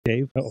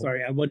Dave. Oh.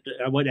 Sorry, I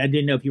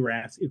didn't know if you were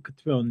asking. You could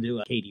throw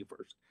into Katie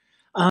first.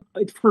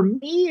 For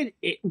me,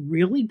 it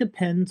really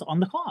depends on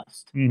the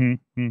cost.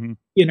 Mm-hmm. Mm-hmm.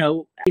 You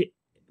know,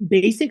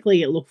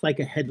 basically it looks like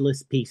a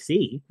headless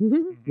PC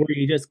where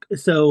you just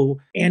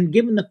and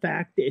given the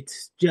fact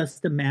it's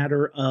just a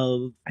matter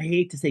of, I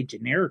hate to say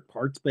generic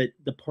parts, but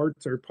the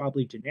parts are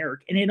probably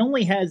generic, and it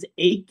only has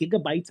 8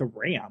 gigabytes of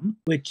RAM,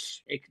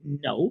 which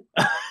no.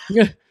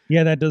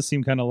 Yeah, that does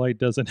seem kind of light,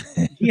 doesn't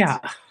it? Yeah.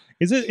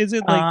 Is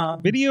it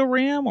like video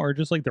RAM or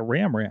just like the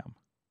RAM?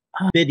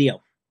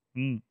 Video.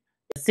 Mm.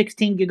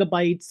 16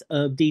 gigabytes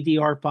of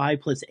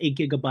DDR5 plus 8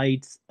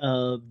 gigabytes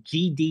of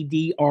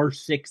GDDR6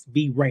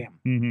 VRAM.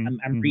 Mm-hmm. I'm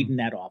Mm-hmm. reading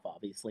that off,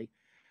 obviously.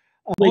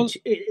 Which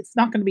it's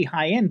not going to be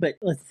high end, but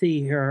let's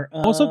see here.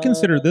 Also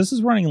consider this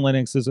is running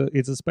Linux.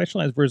 It's a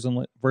specialized version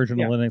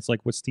Yeah. of Linux,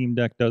 like what Steam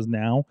Deck does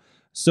now.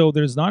 So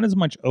there's not as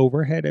much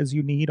overhead as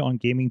you need on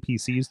gaming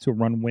PCs to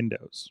run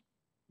Windows.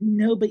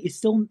 No, but it's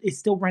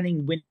still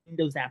running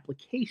Windows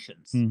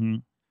applications. Mm-hmm.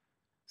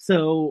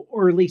 So,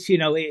 or at least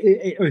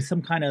or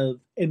some kind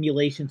of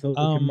emulation, so it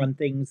can run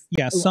things.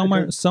 Yeah, some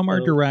are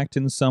direct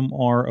and some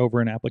are over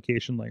an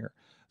application layer.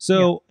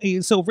 So,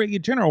 so for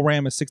general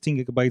RAM is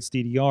 16 gigabytes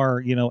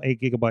DDR, 8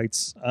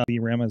 gigabytes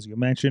VRAM, as you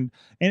mentioned.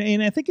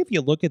 And I think if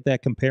you look at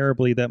that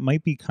comparably, that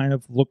might be kind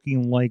of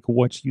looking like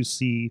what you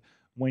see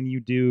when you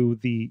do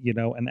the,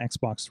 an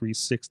Xbox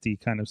 360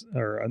 kind of,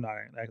 or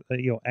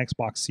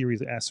Xbox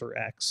Series S or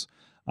X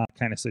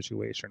kind of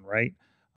situation, right?